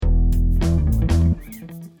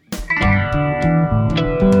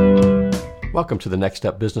Welcome to the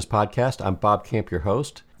NextUp Business Podcast. I'm Bob Camp, your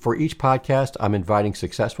host. For each podcast, I'm inviting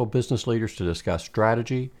successful business leaders to discuss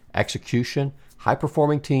strategy, execution,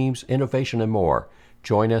 high-performing teams, innovation, and more.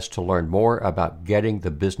 Join us to learn more about getting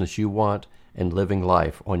the business you want and living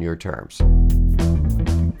life on your terms.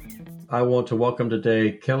 I want to welcome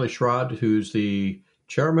today Kelly Schrad, who's the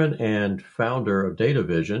chairman and founder of Data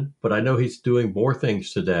Vision, but I know he's doing more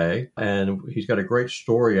things today, and he's got a great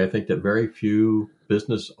story, I think, that very few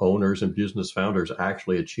business owners and business founders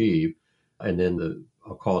actually achieve, and then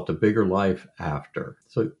I'll call it the bigger life after.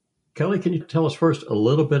 So, Kelly, can you tell us first a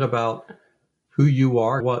little bit about who you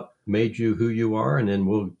are, what made you who you are, and then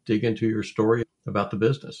we'll dig into your story about the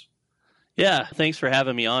business. Yeah, thanks for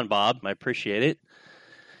having me on, Bob. I appreciate it.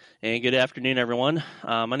 And good afternoon, everyone.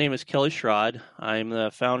 My name is Kelly Schrad. I'm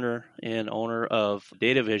the founder and owner of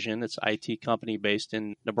Data Vision. It's an IT company based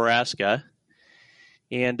in Nebraska.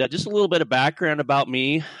 And just a little bit of background about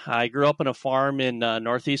me. I grew up on a farm in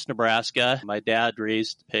northeast Nebraska. My dad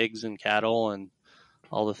raised pigs and cattle and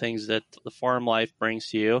all the things that the farm life brings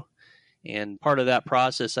to you. And part of that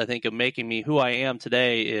process, I think, of making me who I am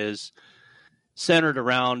today is centered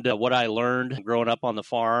around what I learned growing up on the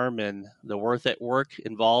farm and the work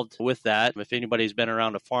involved with that. If anybody's been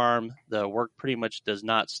around a farm, the work pretty much does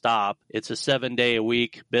not stop. It's a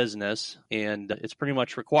 7-day-a-week business, and it's pretty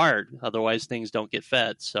much required. Otherwise, things don't get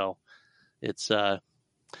fed. So it's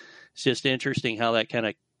just interesting how that kind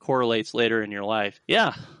of correlates later in your life.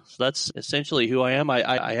 Yeah, so that's essentially who I am.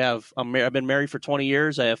 I've been married for 20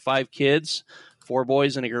 years. I have 5 kids, 4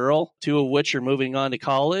 boys and a girl, 2 of which are moving on to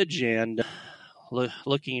college and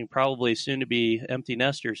looking probably soon to be empty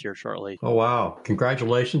nesters here shortly. Oh, wow.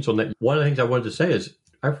 Congratulations on that. One of the things I wanted to say is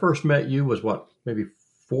I first met you was maybe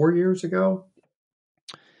 4 years ago?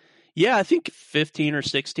 Yeah, I think 15 or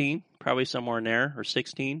 16, probably somewhere in there, or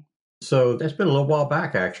 16. So that's been a little while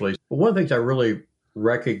back, actually. But one of the things I really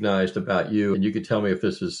recognized about you, and you can tell me if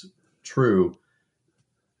this is true,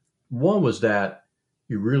 one was that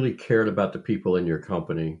you really cared about the people in your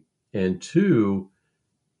company. And 2,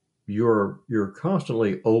 you're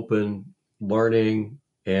constantly open, learning,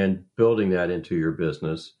 and building that into your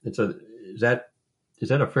business. And so is that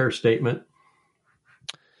a fair statement?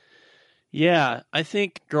 Yeah, I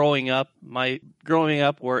think growing up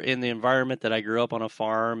were in the environment that I grew up on a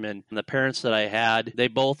farm, and the parents that I had, they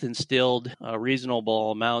both instilled a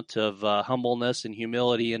reasonable amount of humbleness and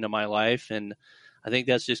humility into my life. And I think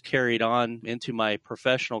that's just carried on into my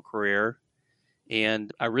professional career.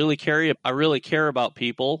 And I really care about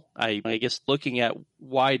people. I guess looking at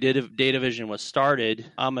why Data Vision was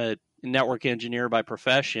started, I'm a network engineer by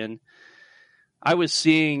profession. I was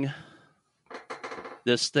seeing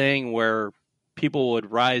this thing where people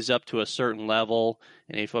would rise up to a certain level,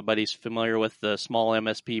 and if anybody's familiar with the small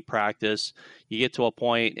MSP practice, you get to a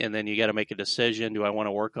point and then you got to make a decision. Do I want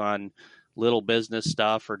to work on little business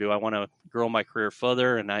stuff, or do I want to grow my career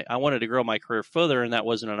further? And I wanted to grow my career further, and that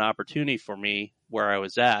wasn't an opportunity for me where I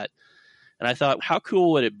was at. And I thought, how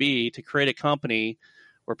cool would it be to create a company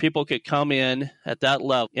where people could come in at that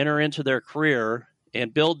level, enter into their career,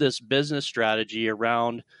 and build this business strategy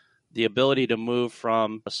around the ability to move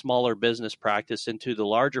from a smaller business practice into the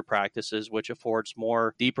larger practices, which affords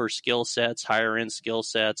more deeper skill sets, higher end skill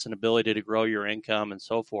sets, and ability to grow your income and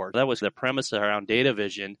so forth. That was the premise around Data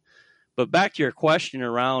Vision. But back to your question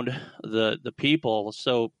around the people.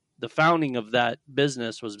 So the founding of that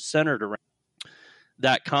business was centered around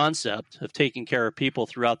that concept of taking care of people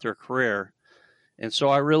throughout their career. And so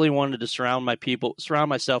I really wanted to surround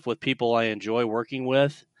myself with people I enjoy working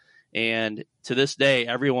with. And to this day,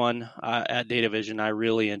 everyone at Data Vision I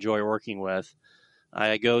really enjoy working with.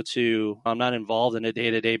 I'm not involved in a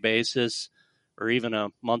day-to-day basis or even a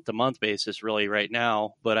month-to-month basis really right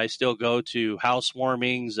now, but I still go to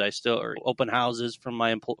housewarmings. Or open houses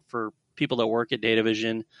for people that work at Data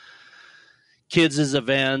Vision, kids'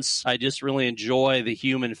 events. I just really enjoy the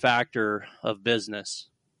human factor of business.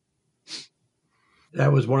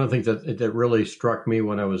 That was one of the things that really struck me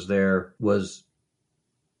when I was there was,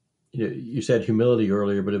 you said humility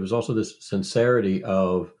earlier, but it was also this sincerity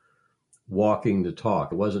of walking the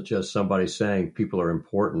talk. It wasn't just somebody saying people are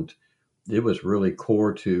important. It was really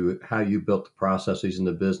core to how you built the processes in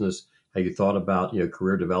the business, how you thought about,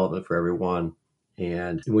 career development for everyone.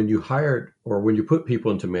 And when you hired or when you put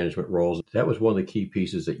people into management roles, that was one of the key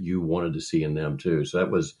pieces that you wanted to see in them too. So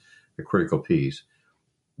that was a critical piece.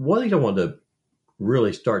 One thing I wanted to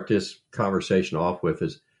really start this conversation off with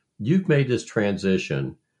is you've made this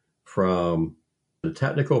transition from the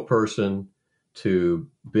technical person to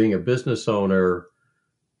being a business owner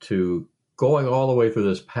to going all the way through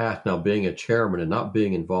this path now being a chairman and not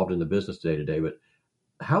being involved in the business day to day. But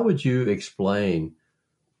How would you explain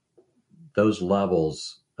those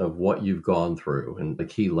levels of what you've gone through and the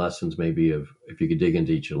key lessons, maybe, of if you could dig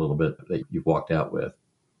into each a little bit, that you've walked out with?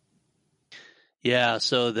 Yeah,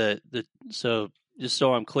 so so just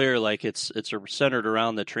so I'm clear, like it's centered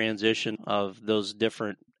around the transition of those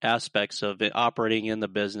different aspects of it, operating in the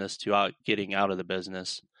business to getting out of the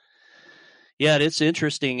business. Yeah, it's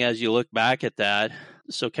interesting as you look back at that.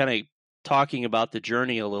 So kind of talking about the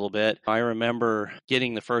journey a little bit, I remember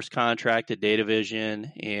getting the first contract at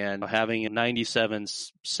Datavision and having a 97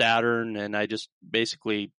 Saturn, and I just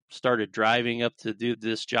basically started driving up to do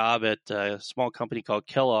this job at a small company called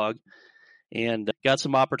Kellogg, and got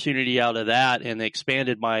some opportunity out of that, and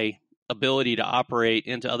expanded my ability to operate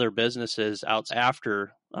into other businesses out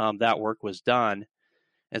after that work was done.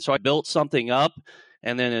 And so I built something up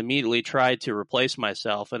and then immediately tried to replace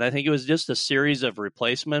myself. And I think it was just a series of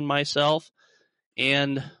replacement myself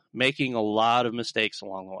and making a lot of mistakes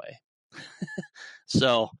along the way.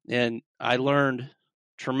 So, and I learned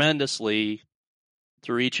tremendously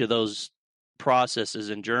through each of those processes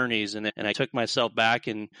and journeys. And I took myself back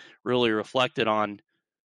and really reflected on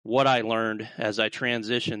what I learned as I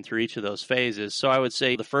transitioned through each of those phases. So I would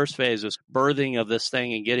say the first phase was birthing of this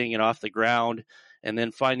thing and getting it off the ground, and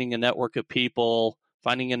then finding a network of people,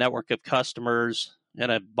 finding a network of customers,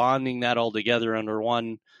 and bonding that all together under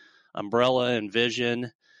one umbrella and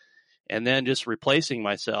vision, and then just replacing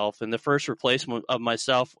myself. And the first replacement of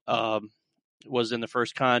myself was in the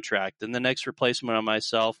first contract. And the next replacement of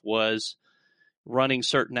myself was running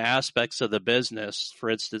certain aspects of the business, for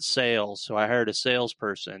instance, sales. So I hired a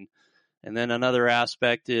salesperson. And then another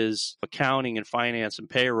aspect is accounting and finance and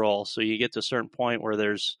payroll. So you get to a certain point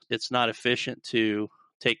where it's not efficient to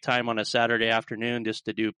take time on a Saturday afternoon just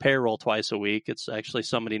to do payroll twice a week. It's actually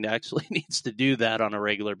somebody that actually needs to do that on a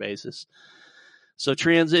regular basis. So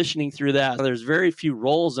transitioning through that, there's very few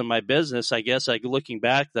roles in my business, I guess, looking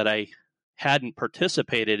back, that I hadn't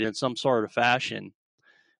participated in some sort of fashion.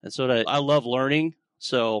 And so I love learning.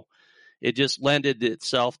 So it just lended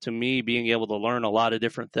itself to me being able to learn a lot of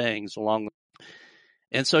different things along.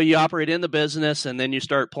 And so you operate in the business, and then you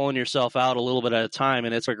start pulling yourself out a little bit at a time.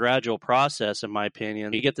 And it's a gradual process, in my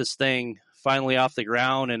opinion. You get this thing finally off the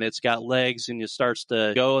ground and it's got legs and it starts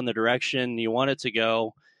to go in the direction you want it to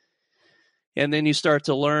go. And then you start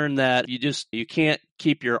to learn that you can't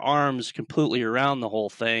keep your arms completely around the whole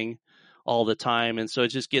thing all the time. And so it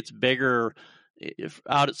just gets bigger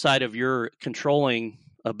outside of your controlling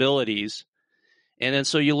abilities. And then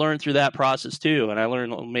so you learn through that process too. And I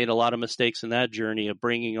made a lot of mistakes in that journey of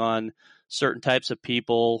bringing on certain types of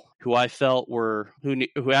people who I felt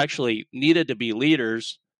who actually needed to be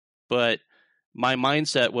leaders, but my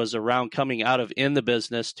mindset was around coming out of in the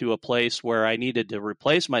business to a place where I needed to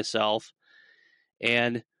replace myself.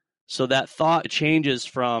 And so that thought changes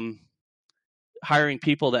from hiring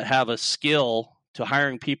people that have a skill to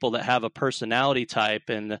hiring people that have a personality type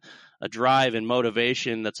and a drive and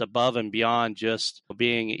motivation that's above and beyond just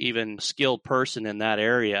being even a skilled person in that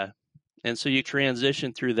area. And so you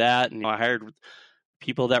transition through that, and I hired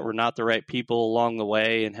people that were not the right people along the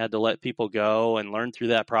way and had to let people go and learn through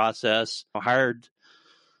that process. I hired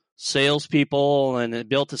salespeople and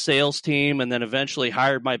built a sales team, and then eventually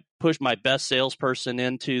pushed my best salesperson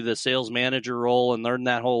into the sales manager role and learned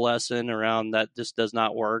that whole lesson around that just does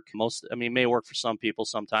not work. It may work for some people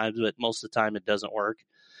sometimes, but most of the time it doesn't work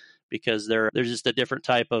because they're just a different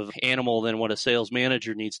type of animal than what a sales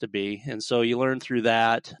manager needs to be. And so you learn through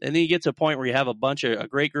that. And then you get to a point where you have a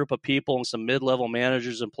great group of people and some mid-level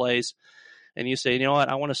managers in place. And you say, you know what,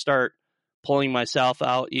 I want to start pulling myself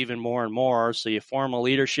out even more and more. So you form a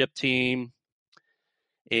leadership team.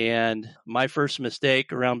 And my first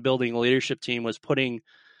mistake around building a leadership team was putting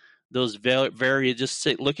those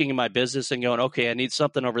looking at my business and going, okay, I need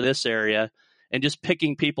something over this area, and just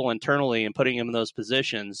picking people internally and putting them in those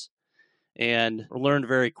positions. And learned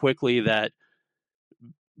very quickly that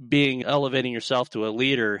elevating yourself to a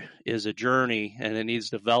leader is a journey and it needs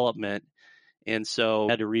development. And so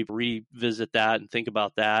I had to revisit that and think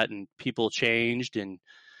about that, and people changed.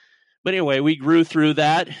 But anyway, we grew through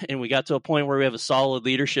that, and we got to a point where we have a solid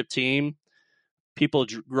leadership team, people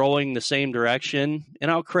growing the same direction. And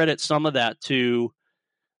I'll credit some of that to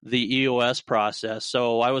the EOS process.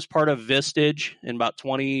 So I was part of Vistage in about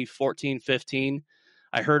 2014, 15.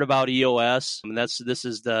 I heard about EOS, and this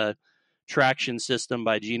is the traction system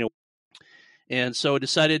by Gina. And so I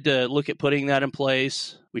decided to look at putting that in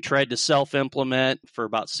place. We tried to self-implement for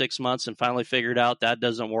about 6 months and finally figured out that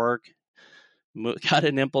doesn't work. Got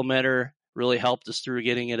an implementer, really helped us through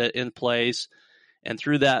getting it in place. And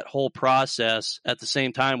through that whole process, at the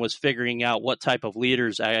same time, was figuring out what type of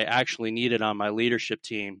leaders I actually needed on my leadership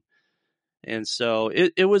team. And so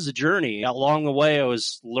it was a journey. Along the way, I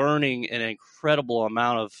was learning an incredible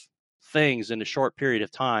amount of things in a short period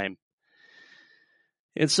of time.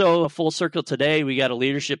 And so, a full circle today, we got a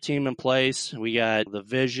leadership team in place. We got the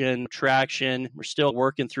vision, traction. We're still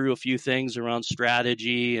working through a few things around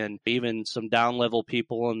strategy and even some down level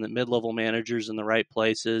people and the mid level managers in the right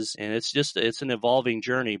places. And it's an evolving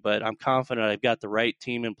journey, but I'm confident I've got the right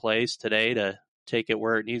team in place today to take it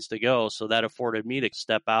where it needs to go. So that afforded me to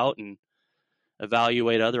step out and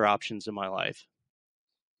evaluate other options in my life.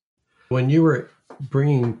 When you were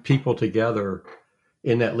bringing people together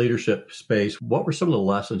in that leadership space, what were some of the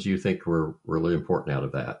lessons you think were really important out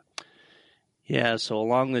of that? Yeah, so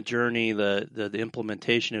along the journey, the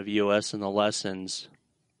implementation of EOS and the lessons,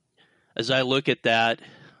 as I look at that,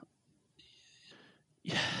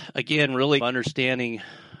 again, really understanding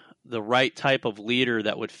the right type of leader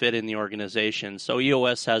that would fit in the organization. So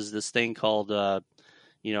EOS has this thing called,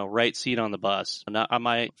 right seat on the bus. Now,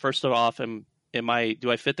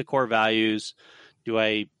 do I fit the core values? Do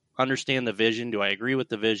I understand the vision? Do I agree with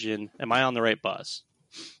the vision? Am I on the right bus?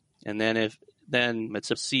 And then then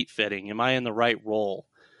it's a seat fitting. Am I in the right role?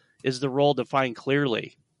 Is the role defined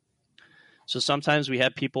clearly? So sometimes we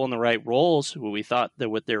had people in the right roles who we thought that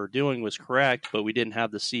what they were doing was correct, but we didn't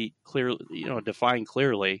have the seat clearly, defined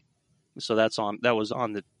clearly. So that was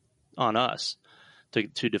on us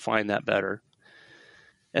to define that better.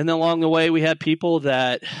 And then along the way, we had people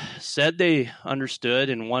that said they understood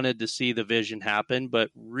and wanted to see the vision happen, but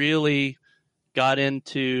really got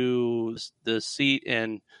into the seat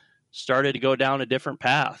and started to go down a different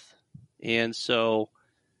path. And so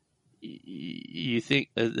you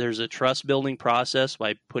think there's a trust building process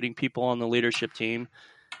by putting people on the leadership team.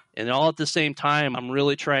 And all at the same time, I'm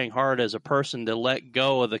really trying hard as a person to let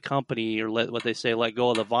go of the company, or let go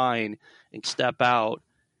of the vine and step out.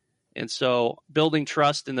 And so building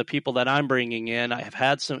trust in the people that I'm bringing in, I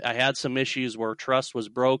had some issues where trust was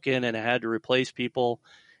broken and I had to replace people.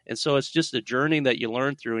 And so it's just a journey that you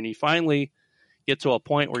learn through, and you finally get to a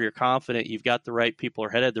point where you're confident you've got the right people, are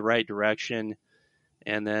headed the right direction.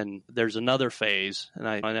 And then there's another phase, and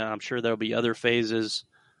I'm sure there'll be other phases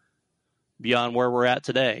beyond where we're at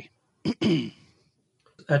today.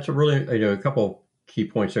 That's a couple key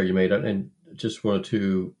points there you made, and just wanted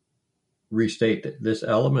to restate that this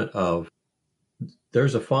element of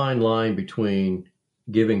there's a fine line between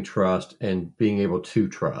giving trust and being able to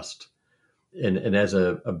trust. And as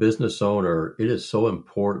a business owner, it is so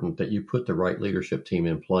important that you put the right leadership team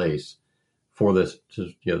in place for this,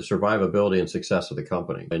 survivability and success of the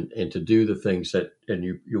company, and to do the things that, and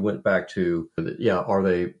you went back to,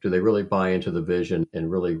 do they really buy into the vision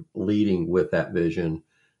and really leading with that vision,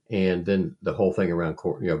 and then the whole thing around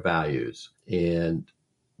core, values. And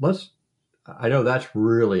I know that's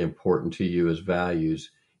really important to you as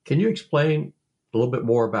values. Can you explain a little bit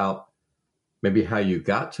more about maybe how you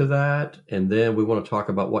got to that? And then we want to talk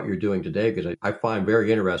about what you're doing today, because I find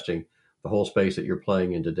very interesting the whole space that you're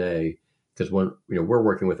playing in today. Because when we're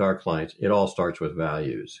working with our clients, it all starts with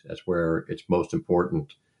values. That's where it's most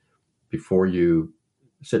important before you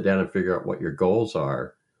sit down and figure out what your goals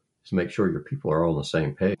are, to make sure your people are all on the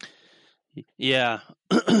same page. Yeah.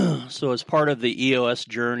 So as part of the EOS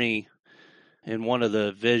journey, in one of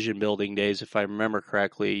the vision building days, if I remember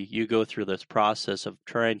correctly, you go through this process of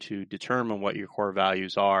trying to determine what your core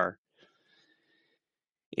values are.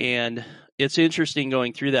 And it's interesting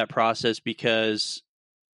going through that process, because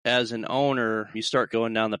as an owner, you start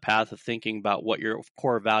going down the path of thinking about what your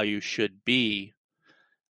core values should be,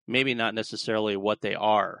 maybe not necessarily what they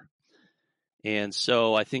are. And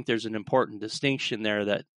so I think there's an important distinction there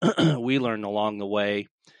that we learned along the way,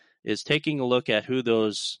 is taking a look at who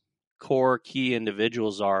those core key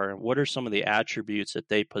individuals are and what are some of the attributes that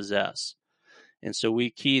they possess. And so we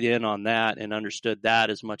keyed in on that and understood that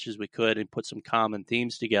as much as we could, and put some common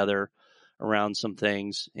themes together around some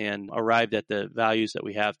things, and arrived at the values that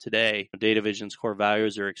we have today. Data Vision's core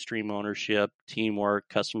values are extreme ownership, teamwork,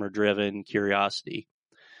 customer driven, curiosity.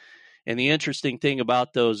 And the interesting thing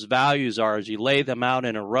about those values are, as you lay them out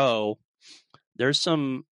in a row, there's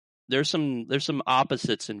some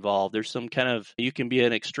opposites involved. There's some kind of, you can be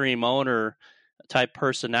an extreme owner type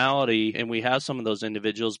personality, and we have some of those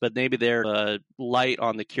individuals, but maybe they're light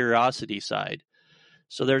on the curiosity side.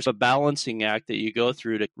 So there's a balancing act that you go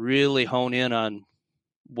through to really hone in on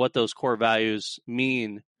what those core values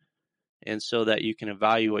mean, and so that you can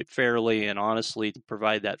evaluate fairly and honestly,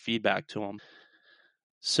 provide that feedback to them.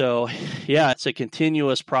 So yeah, it's a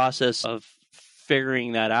continuous process of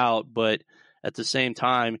figuring that out, but at the same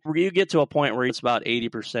time, you get to a point where it's about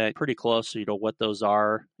 80%, pretty close to what those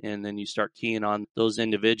are, and then you start keying on those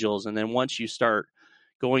individuals. And then once you start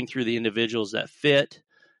going through the individuals that fit,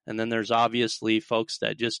 and then there's obviously folks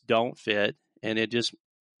that just don't fit, and it just,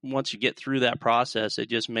 once you get through that process, it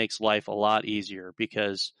just makes life a lot easier,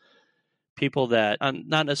 because people that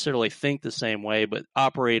not necessarily think the same way, but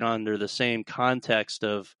operate under the same context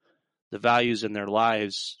of the values in their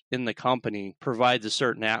lives in the company provides a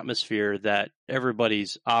certain atmosphere that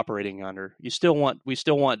everybody's operating under. We still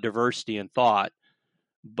want diversity in thought,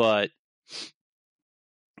 but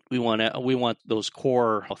we want those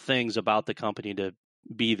core things about the company to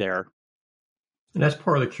be there. And that's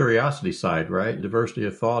part of the curiosity side, right? Diversity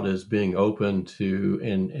of thought is being open to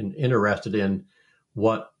and interested in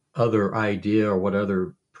what other idea or what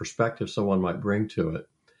other perspective someone might bring to it.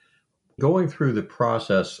 Going through the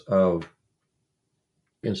process of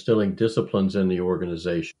instilling disciplines in the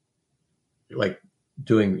organization, like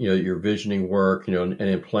doing your visioning work, and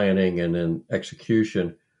in planning and in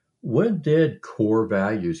execution, when did core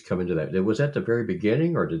values come into that? Was that at the very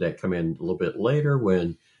beginning, or did that come in a little bit later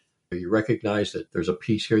when you recognize that there's a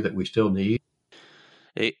piece here that we still need?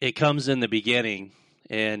 It comes in the beginning.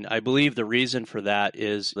 And I believe the reason for that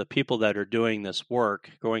is the people that are doing this work,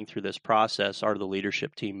 going through this process, are the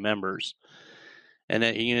leadership team members. And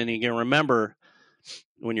you can remember,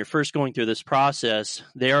 when you're first going through this process,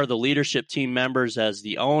 they are the leadership team members as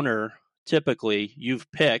the owner, typically,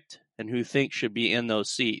 you've picked and who think should be in those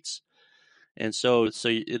seats. And so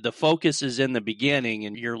the focus is in the beginning,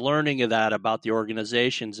 and you're learning of that about the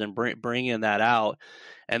organizations and bringing that out.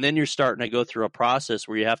 And then you're starting to go through a process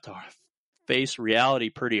where you have to face reality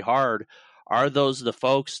pretty hard. Are those the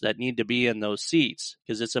folks that need to be in those seats?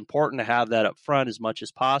 Because it's important to have that up front as much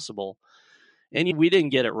as possible. And we didn't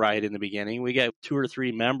get it right in the beginning. We got 2 or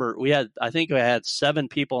 3 members. I think we had 7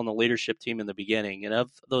 people on the leadership team in the beginning. And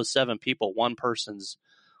of those 7 people, 1 person's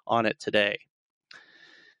on it today.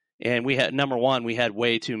 And we had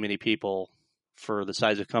way too many people for the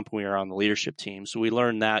size of company we are on the leadership team. So we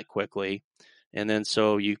learned that quickly. And then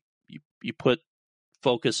so you put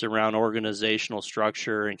focus around organizational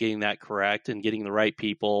structure and getting that correct and getting the right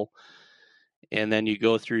people. And then you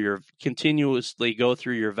continuously go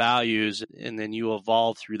through your values, and then you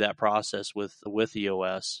evolve through that process with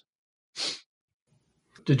EOS.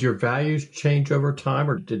 Did your values change over time,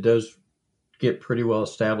 or did those get pretty well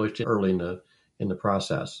established early in the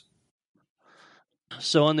process?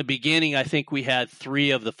 So in the beginning, I think we had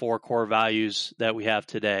 3 of the 4 core values that we have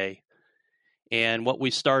today. And what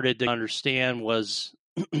we started to understand was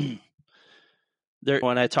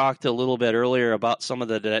when I talked a little bit earlier about some of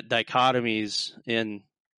the dichotomies in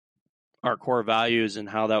our core values and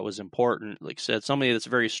how that was important. Like I said, somebody that's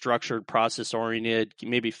very structured, process-oriented,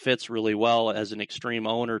 maybe fits really well as an extreme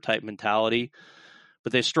owner type mentality,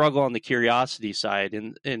 but they struggle on the curiosity side.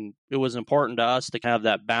 And it was important to us to have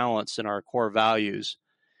that balance in our core values.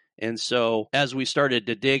 And so as we started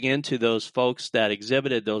to dig into those folks that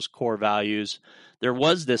exhibited those core values, there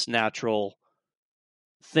was this natural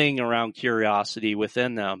thing around curiosity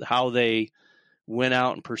within them, how they went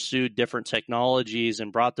out and pursued different technologies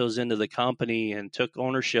and brought those into the company and took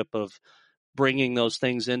ownership of bringing those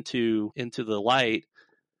things into the light.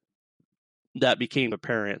 That became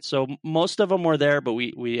apparent. So most of them were there, but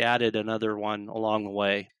we added another one along the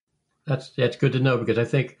way. That's good to know, because I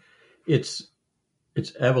think it's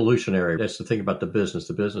evolutionary. That's the thing about the business.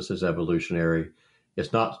 The business is evolutionary.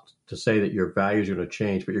 It's not to say that your values are going to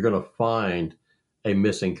change, but you're going to find a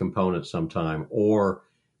missing component sometime. Or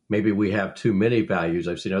maybe we have too many values.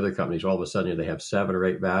 I've seen other companies, all of a sudden they have 7 or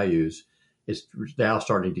 8 values. It's now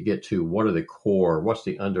starting to get to what are the core, what's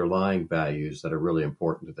the underlying values that are really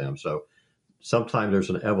important to them. So sometimes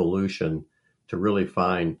there's an evolution to really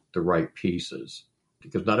find the right pieces,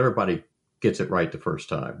 because not everybody gets it right the first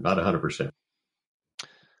time, not 100%.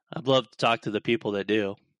 I'd love to talk to the people that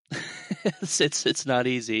do. It's not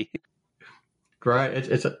easy. Right.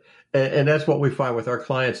 And that's what we find with our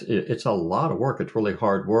clients. It's a lot of work. It's really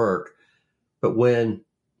hard work. But when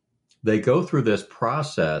they go through this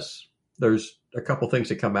process, there's a couple things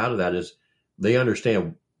that come out of that. Is they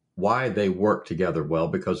understand why they work together well,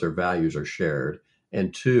 because their values are shared.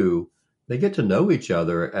 And 2, they get to know each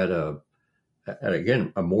other at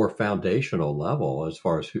again, a more foundational level as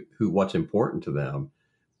far as what's important to them,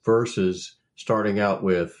 versus starting out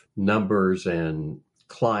with numbers and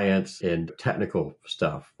clients and technical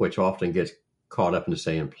stuff, which often gets caught up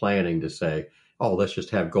in planning to say, oh, let's just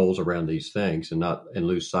have goals around these things and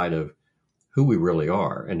lose sight of who we really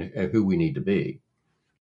are and who we need to be.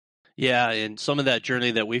 Yeah, and some of that journey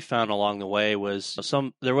that we found along the way was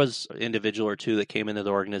there was an individual or two that came into the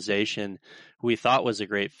organization who we thought was a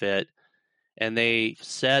great fit, and they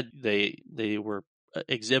said they were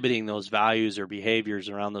exhibiting those values or behaviors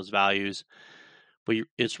around those values, but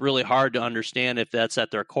it's really hard to understand if that's at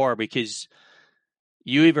their core, because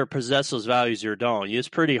you either possess those values or don't. It's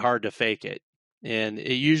pretty hard to fake it, and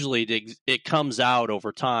it comes out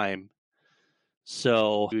over time.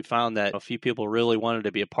 So we found that a few people really wanted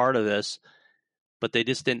to be a part of this, but they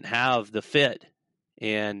just didn't have the fit,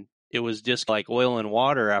 and it was just like oil and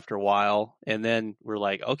water after a while. And then we're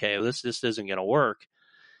like, okay, this just isn't going to work.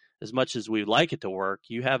 As much as we'd like it to work,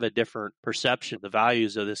 you have a different perception of the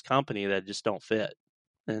values of this company that just don't fit.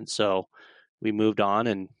 And so we moved on,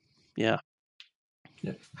 and yeah.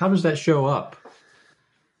 How does that show up?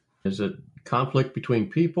 Is it conflict between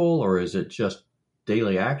people, or is it just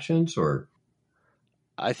daily actions? Or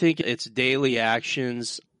I think it's daily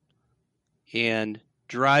actions and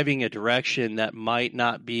driving a direction that might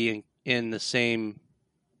not be in the same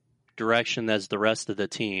direction as the rest of the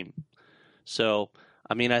team. So,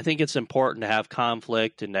 I mean, I think it's important to have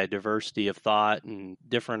conflict and a diversity of thought and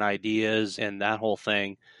different ideas and that whole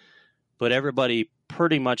thing. But everybody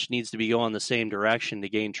pretty much needs to be going the same direction to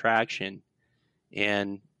gain traction.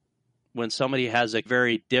 And when somebody has a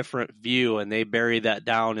very different view and they bury that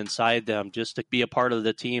down inside them just to be a part of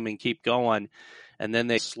the team and keep going, and then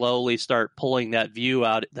they slowly start pulling that view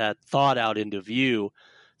out, that thought out into view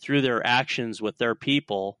through their actions with their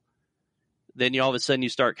people, then all of a sudden you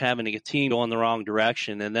start having a team go in the wrong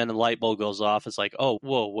direction, and then the light bulb goes off. It's like, oh,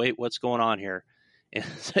 whoa, wait, what's going on here? And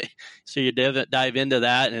so you dive into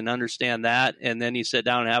that and understand that, and then you sit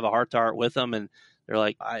down and have a heart-to-heart with them, and they're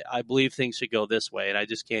like, I believe things should go this way, and I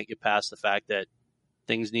just can't get past the fact that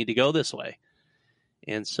things need to go this way.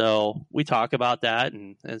 And so we talk about that,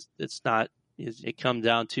 and it comes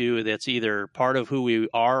down to that's either part of who we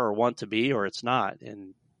are or want to be, or it's not,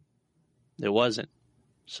 and it wasn't.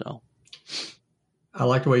 So I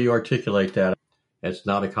like the way you articulate that. It's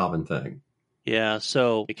not a common thing. Yeah,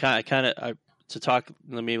 so to talk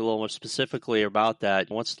maybe a little more specifically about that,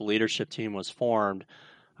 once the leadership team was formed,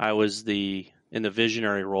 I was in the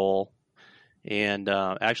visionary role, and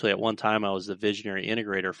actually at one time I was the visionary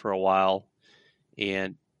integrator for a while,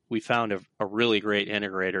 and we found a really great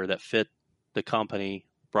integrator that fit the company,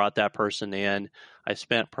 brought that person in. I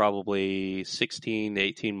spent probably 16 to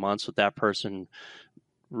 18 months with that person,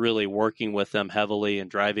 really working with them heavily and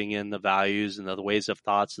driving in the values and the ways of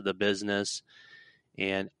thoughts of the business,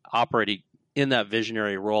 and operating in that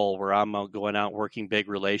visionary role where I'm going out working big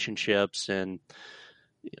relationships and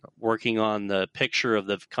working on the picture of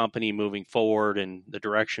the company moving forward and the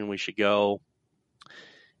direction we should go.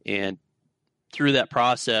 And through that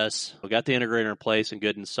process, we got the integrator in place and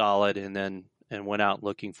good and solid, and went out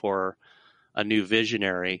looking for a new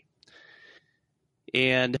visionary.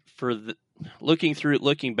 And for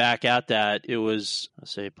looking back at that, it was,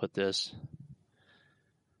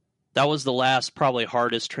 that was the last probably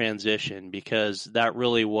hardest transition, because that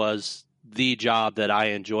really was the job that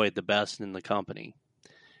I enjoyed the best in the company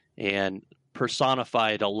and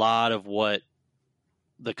personified a lot of what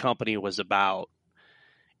the company was about.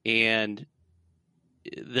 And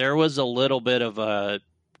there was a little bit of a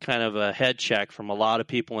kind of a head check from a lot of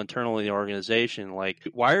people internally in the organization, like,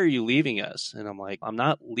 why are you leaving us? And I'm like, I'm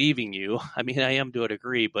not leaving you. I mean, I am to a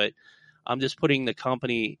degree, but I'm just putting the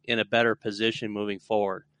company in a better position moving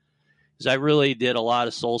forward. Because I really did a lot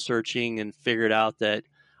of soul searching and figured out that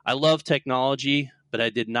I love technology, but I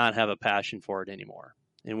did not have a passion for it anymore.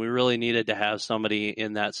 And we really needed to have somebody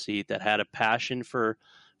in that seat that had a passion for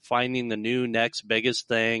finding the new next biggest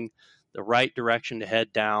thing, the right direction to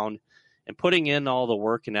head down, and putting in all the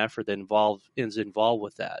work and effort that is involved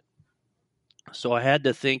with that. So I had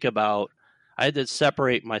to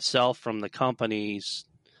separate myself from the company's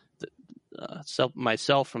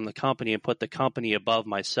myself from the company and put the company above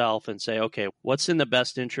myself and say, okay, what's in the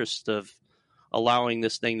best interest of allowing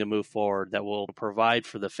this thing to move forward that will provide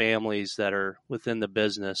for the families that are within the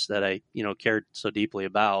business that I, cared so deeply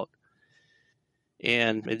about.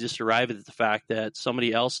 And it just arrived at the fact that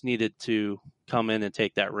somebody else needed to come in and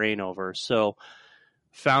take that reign over. So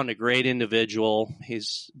found a great individual.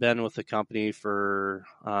 He's been with the company for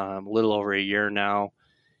a little over a year now,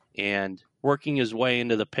 and working his way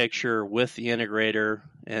into the picture with the integrator.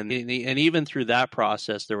 And even through that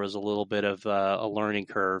process, there was a little bit of a learning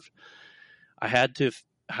curve. I had to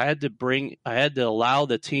allow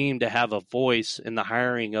the team to have a voice in the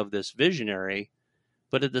hiring of this visionary,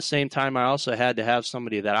 but at the same time, I also had to have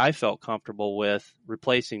somebody that I felt comfortable with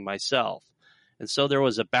replacing myself. And so there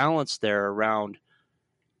was a balance there around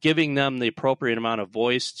giving them the appropriate amount of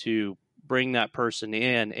voice to bring that person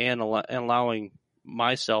in, and allowing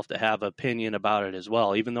myself to have opinion about it as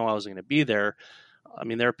well. Even though I was going to be there, I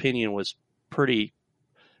mean, their opinion was pretty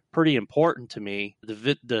important to me.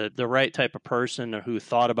 The right type of person who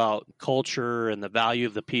thought about culture and the value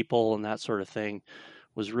of the people and that sort of thing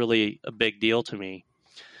was really a big deal to me.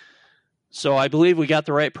 So I believe we got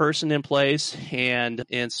the right person in place, and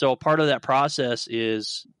so part of that process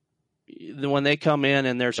is when they come in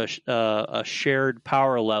and there's a shared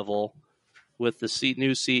power level with the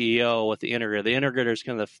new CEO, with the integrator. The integrator is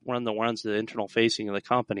kind of one of the ones, the internal facing of the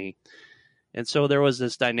company. And so there was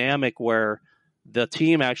this dynamic where the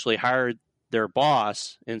team actually hired their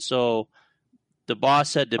boss. And so the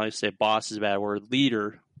boss said to, I say boss is a bad word,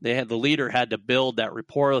 leader. The leader had to build that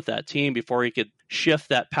rapport with that team before he could shift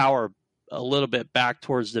that power a little bit back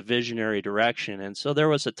towards the visionary direction. And so there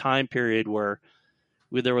was a time period where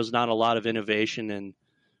there was not a lot of innovation and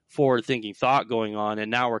forward-thinking thought going on,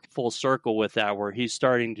 and now we're full circle with that, where he's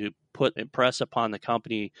starting to impress upon the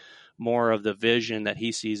company more of the vision that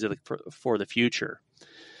he sees for the future.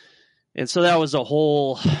 And so that was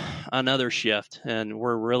another shift, and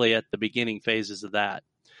we're really at the beginning phases of that.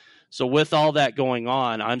 So with all that going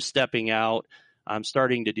on, I'm stepping out. I'm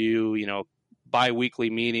starting to do, bi-weekly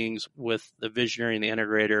meetings with the visionary and the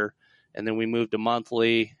integrator, and then we moved to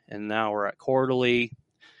monthly, and now we're at quarterly.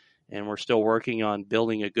 And we're still working on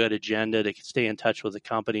building a good agenda to stay in touch with the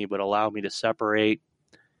company, but allow me to separate.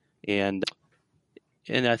 And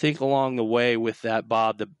I think along the way with that,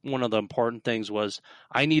 Bob, one of the important things was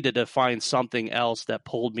I needed to find something else that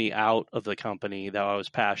pulled me out of the company that I was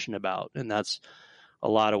passionate about. And that's a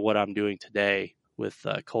lot of what I'm doing today with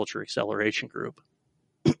Culture Acceleration Group.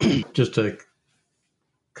 Just to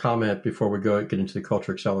comment before we get into the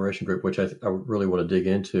Culture Acceleration Group, which I really want to dig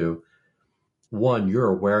into. One, your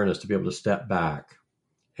awareness to be able to step back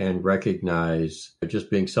and recognize just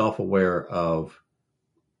being self-aware of,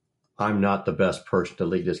 I'm not the best person to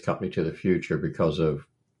lead this company to the future because of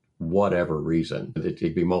whatever reason. It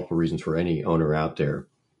could be multiple reasons for any owner out there.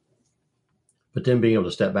 But then being able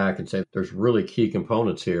to step back and say, there's really key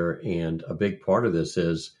components here. And a big part of this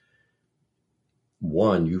is,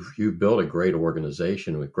 one, you've built a great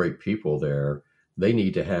organization with great people there. They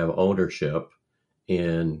need to have ownership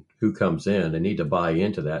in who comes in. They need to buy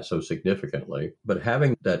into that so significantly. But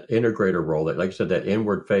having that integrator role, that, like I said, that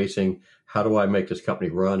inward facing, how do I make this company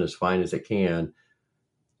run as fine as it can?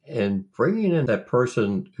 And bringing in that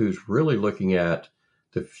person who's really looking at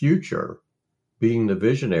the future, being the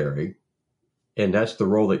visionary, and that's the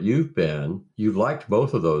role that you've been. You liked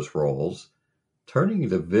both of those roles. Turning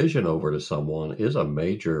the vision over to someone is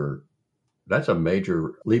that's a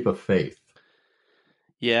major leap of faith.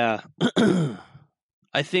 Yeah.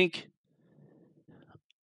 I think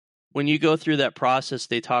when you go through that process,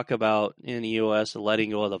 they talk about in EOS, letting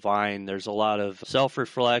go of the vine. There's a lot of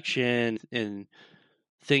self-reflection and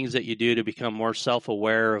things that you do to become more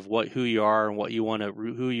self-aware of who you are and what you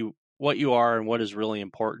are and what is really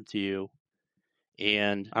important to you.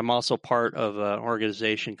 And I'm also part of an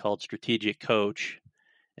organization called Strategic Coach,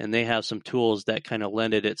 and they have some tools that kind of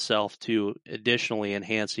lend itself to additionally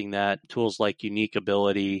enhancing that, tools like unique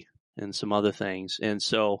ability and some other things. And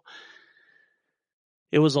so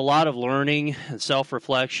it was a lot of learning and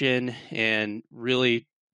self-reflection and really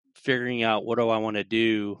figuring out, what do I want to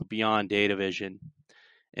do beyond data vision,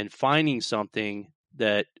 and finding something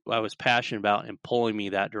that I was passionate about and pulling me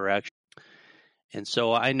that direction. And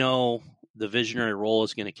so I know the visionary role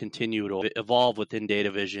is going to continue to evolve within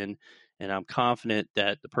data vision, and I'm confident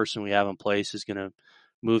that the person we have in place is going to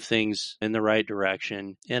move things in the right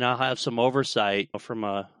direction. And I'll have some oversight from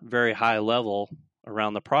a very high level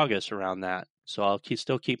around the progress around that. So I'll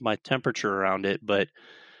still keep my temperature around it, but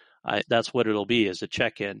that's what it'll be, as a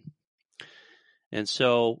check-in. And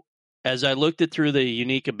so as I looked it through the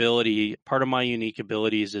unique ability, part of my unique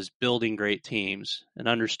abilities is building great teams and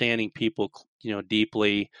understanding people,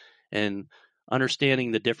 deeply, and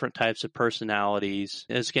understanding the different types of personalities.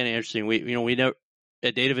 And it's kind of interesting. We never,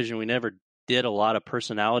 at Data Vision, we never did a lot of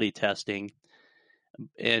personality testing,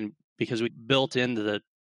 and because we built into the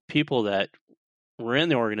people that were in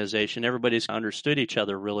the organization, everybody's understood each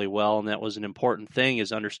other really well, and that was an important thing,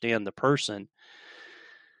 is understand the person.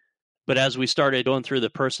 But as we started going through the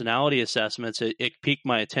personality assessments, it piqued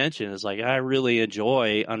my attention. It's like, I really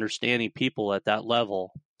enjoy understanding people at that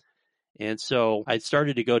level. And so I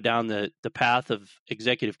started to go down the path of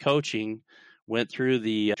executive coaching, went through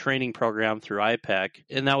the training program through IPEC.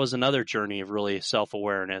 And that was another journey of really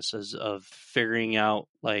self-awareness, of figuring out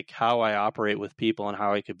like how I operate with people and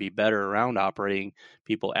how I could be better around operating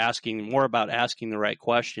people, asking the right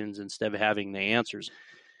questions instead of having the answers.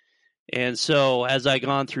 And so as I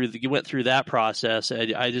went through that process,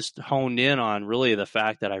 I just honed in on really the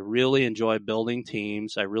fact that I really enjoy building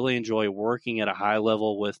teams. I really enjoy working at a high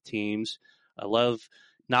level with teams. I love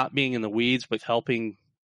not being in the weeds, but helping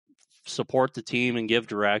support the team and give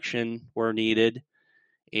direction where needed.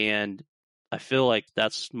 And I feel like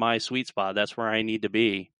that's my sweet spot. That's where I need to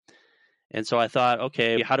be. And so I thought,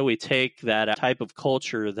 okay, how do we take that type of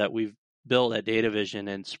culture that we've built at DataVision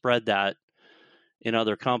and spread that in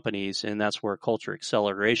other companies? And that's where Culture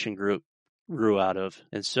Acceleration Group grew out of.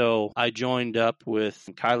 And so I joined up with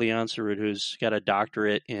Kylie Ansarud, who's got a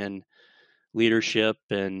doctorate in leadership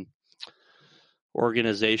and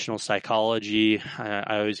organizational psychology.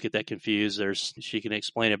 I always get that confused. She can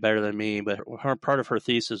explain it better than me, but part of her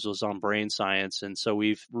thesis was on brain science. And so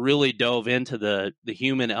we've really dove into the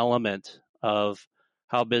human element of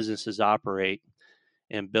how businesses operate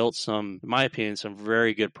and built some, in my opinion, some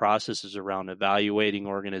very good processes around evaluating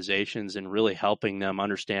organizations and really helping them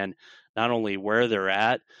understand not only where they're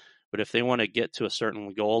at, but if they want to get to a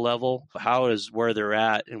certain goal level, how is where they're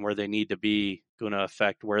at and where they need to be going to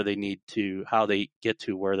affect how they get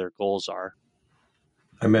to where their goals are.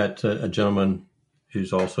 I met a gentleman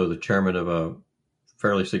who's also the chairman of a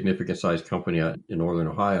fairly significant sized company in Northern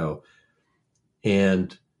Ohio,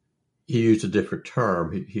 and he used a different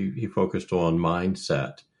term. He focused on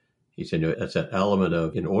mindset. He said, that's that element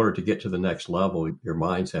of, in order to get to the next level, your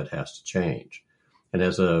mindset has to change. And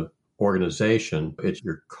as a organization,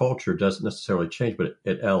 your culture doesn't necessarily change, but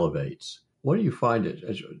it elevates. What do you find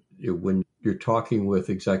when you're talking with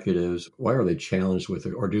executives? Why are they challenged with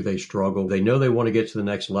it, or do they struggle? They know they want to get to the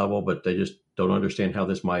next level, but they just don't understand how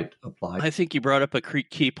this might apply. I think you brought up a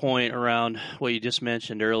key point around what you just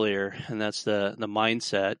mentioned earlier, and that's the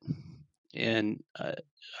mindset. And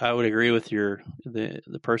I would agree with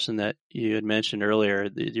the person that you had mentioned earlier.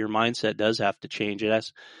 Your mindset does have to change. It has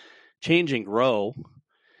to change and grow,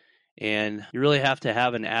 and you really have to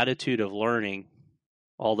have an attitude of learning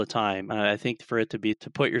all the time. And I think for it to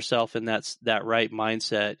put yourself in that right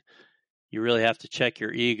mindset, you really have to check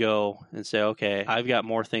your ego and say, okay, I've got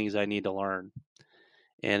more things I need to learn.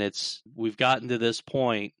 And we've gotten to this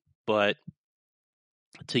point, but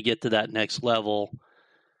to get to that next level,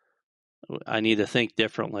 I need to think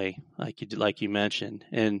differently, like you mentioned,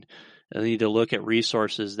 and I need to look at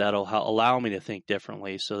resources that'll allow me to think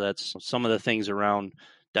differently. So that's some of the things around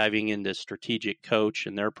diving into Strategic Coach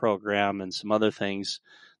and their program, and some other things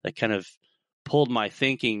that kind of pulled my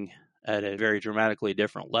thinking at a very dramatically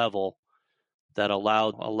different level that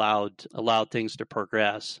allowed things to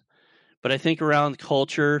progress. But I think around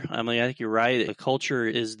culture, I think you're right. The culture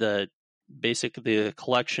is basically the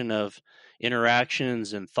collection of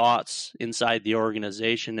interactions and thoughts inside the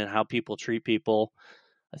organization and how people treat people.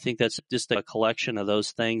 I think that's just a collection of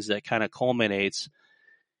those things that kind of culminates.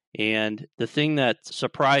 And the thing that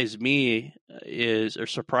surprises me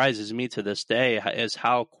to this day is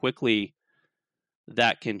how quickly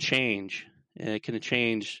that can change. And it can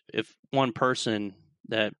change if one person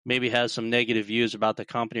that maybe has some negative views about the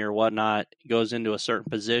company or whatnot goes into a certain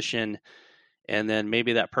position, and then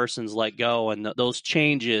maybe that person's let go, and those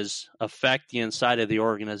changes affect the inside of the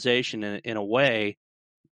organization in a way.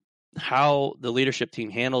 How the leadership team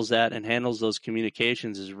handles that and handles those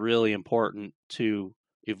communications is really important to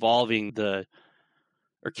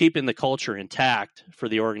keeping the culture intact for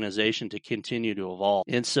the organization to continue to evolve.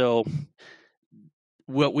 And so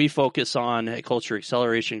what we focus on at Culture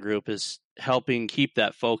Acceleration Group is helping keep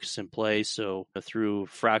that focus in place. So through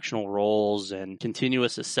fractional roles and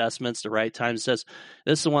continuous assessments, the right time says,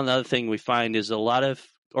 this is one other thing we find is a lot of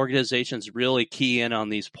organizations really key in on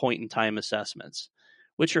these point in time assessments,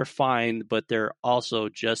 which are fine, but they're also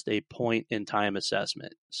just a point in time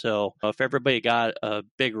assessment. So if everybody got a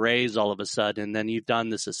big raise all of a sudden, and then you've done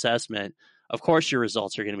this assessment, of course your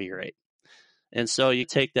results are going to be great. And so you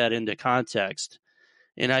take that into context.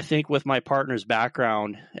 And I think with my partner's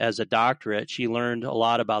background as a doctorate, she learned a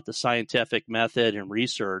lot about the scientific method and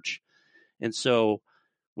research. And so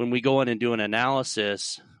when we go in and do an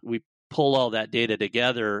analysis, we pull all that data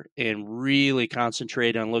together and really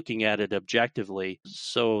concentrate on looking at it objectively.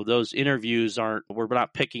 So those interviews we're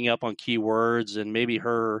not picking up on keywords, and maybe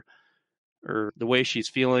her or the way she's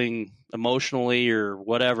feeling emotionally or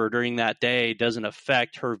whatever during that day doesn't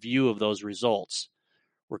affect her view of those results.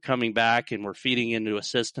 We're coming back and we're feeding into a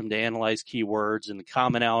system to analyze keywords and the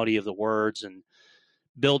commonality of the words and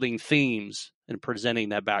building themes and presenting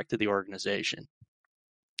that back to the organization.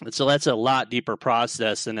 And so that's a lot deeper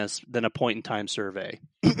process than a point-in-time survey.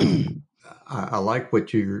 I like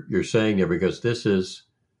what you're saying there, because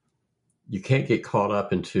you can't get caught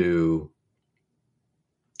up into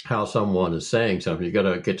how someone is saying something, you got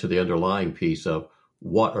to get to the underlying piece of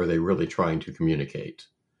what are they really trying to communicate?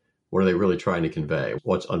 What are they really trying to convey?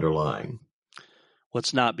 What's underlying?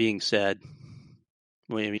 What's not being said?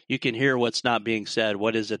 I mean, you can hear what's not being said.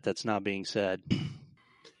 What is it that's not being said?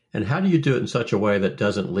 And how do you do it in such a way that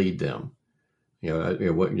doesn't lead them?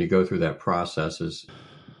 When you go through that process is.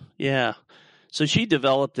 Yeah. So she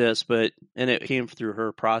developed this, and it came through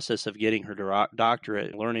her process of getting her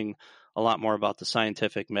doctorate, learning a lot more about the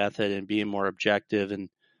scientific method and being more objective and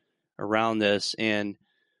around this. And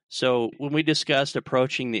so when we discussed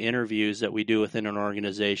approaching the interviews that we do within an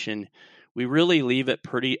organization, we really leave it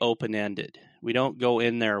pretty open-ended. We don't go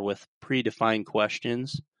in there with predefined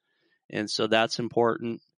questions. And so that's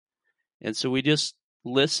important. And so we just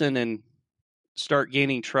listen and start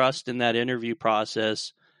gaining trust in that interview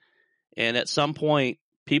process. And at some point,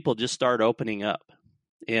 people just start opening up,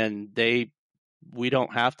 and we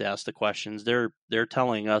don't have to ask the questions. They're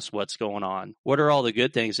telling us what's going on. What are all the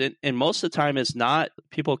good things? And most of the time, it's not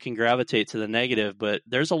people can gravitate to the negative, but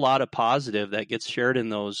there's a lot of positive that gets shared in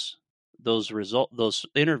those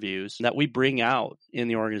interviews that we bring out in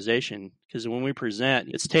the organization, because when we present,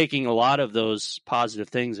 it's taking a lot of those positive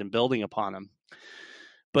things and building upon them.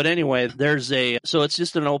 But anyway, so it's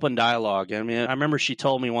just an open dialogue. I mean, I remember she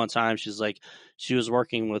told me one time, she's like, she was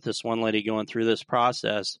working with this one lady going through this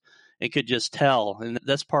process and could just tell. And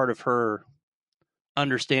that's part of her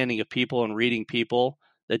understanding of people and reading people,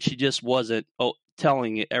 that she just wasn't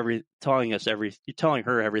telling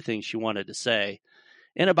her everything she wanted to say.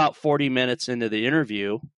 And about 40 minutes into the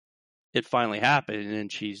interview, it finally happened, and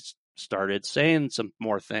she started saying some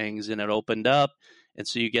more things, and it opened up. And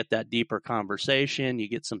so you get that deeper conversation. You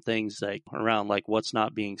get some things like around like what's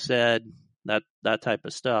not being said, that type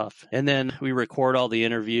of stuff. And then we record all the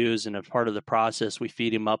interviews, and as part of the process, we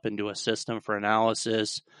feed them up into a system for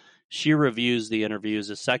analysis. She reviews the interviews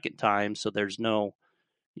a second time, so there's no,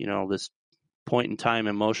 this point in time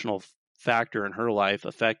emotional factor in her life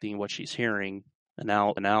affecting what she's hearing,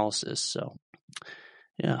 analysis. So,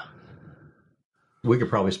 yeah. We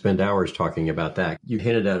could probably spend hours talking about that. You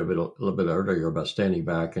hinted at a little bit earlier about standing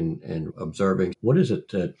back and observing. What is it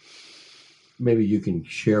that maybe you can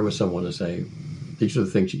share with someone to say, these are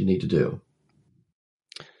the things that you need to do?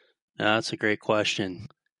 That's a great question.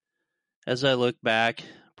 As I look back,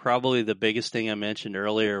 probably the biggest thing I mentioned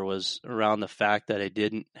earlier was around the fact that I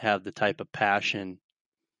didn't have the type of passion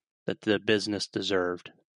that the business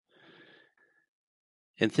deserved.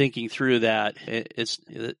 And thinking through that,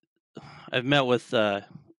 I've met with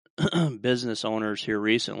business owners here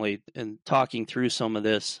recently and talking through some of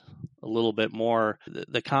this a little bit more.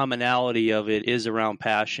 The commonality of it is around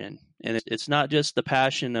passion. And it's not just the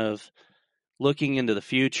passion of looking into the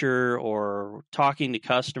future or talking to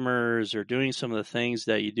customers or doing some of the things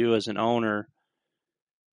that you do as an owner.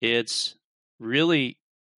 It's really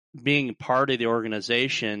being part of the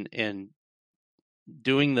organization and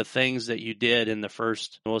doing the things that you did in the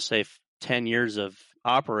first, we'll say, 10 years of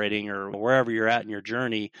operating, or wherever you're at in your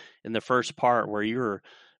journey, in the first part where you're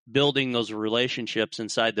building those relationships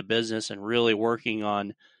inside the business and really working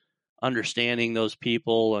on understanding those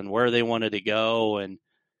people and where they wanted to go and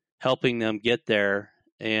helping them get there.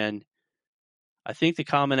 And I think the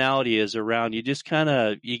commonality is around you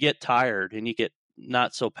get tired and you get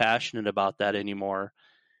not so passionate about that anymore.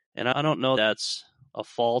 And I don't know that's a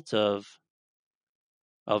fault of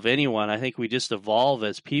anyone. I think we just evolve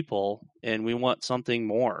as people and we want something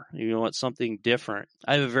more. We want something different.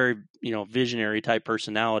 I have a very, visionary type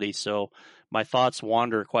personality, so my thoughts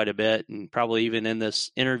wander quite a bit, and probably even in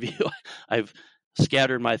this interview I've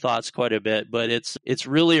scattered my thoughts quite a bit, but it's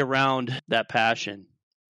really around that passion,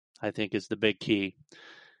 I think, is the big key.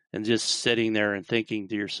 And just sitting there and thinking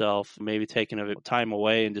to yourself, maybe taking a time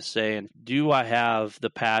away and just saying, do I have the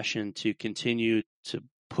passion to continue to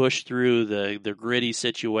push through the gritty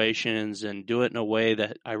situations and do it in a way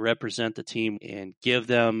that I represent the team and give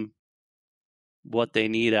them what they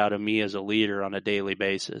need out of me as a leader on a daily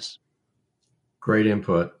basis? Great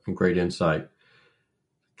input and great insight.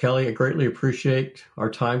 Kelly, I greatly appreciate our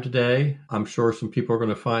time today. I'm sure some people are going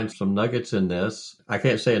to find some nuggets in this. I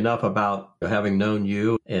can't say enough about having known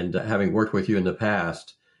you and having worked with you in the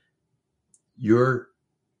past. Your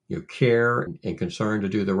care and concern to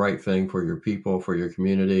do the right thing for your people, for your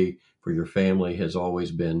community, for your family has always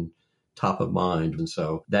been top of mind. And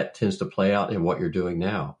so that tends to play out in what you're doing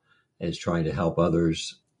now, is trying to help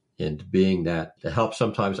others and being that to help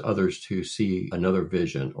sometimes others to see another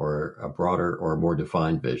vision or a broader or a more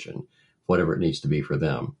defined vision, whatever it needs to be for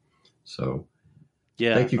them. So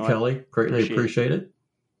thank you, Kelly. Greatly appreciate it.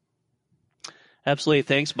 Absolutely.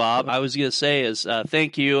 Thanks, Bob. I was going to say is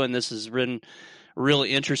thank you. And this has been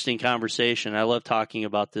really interesting conversation. I love talking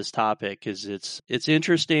about this topic because it's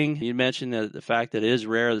interesting. You mentioned the fact that it is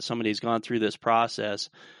rare that somebody's gone through this process,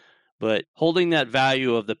 but holding that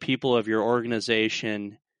value of the people of your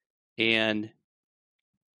organization and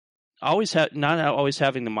not always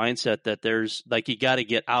having the mindset that there's like you got to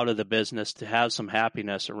get out of the business to have some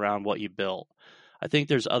happiness around what you built. I think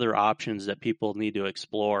there's other options that people need to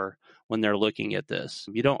explore when they're looking at this.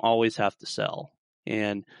 You don't always have to sell,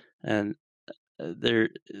 and they're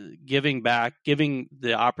giving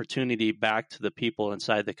the opportunity back to the people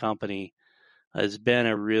inside the company has been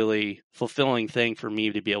a really fulfilling thing for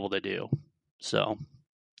me to be able to do. So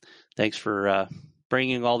thanks for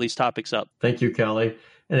bringing all these topics up. Thank you, Kelly.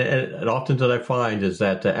 And often what I find is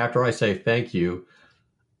that after I say thank you,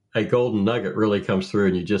 a golden nugget really comes through,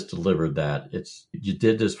 and you just delivered that. You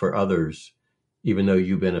did this for others, even though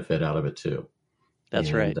you benefit out of it too. That's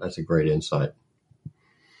and right. That's a great insight.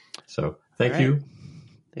 So thank you.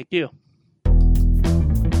 Thank you.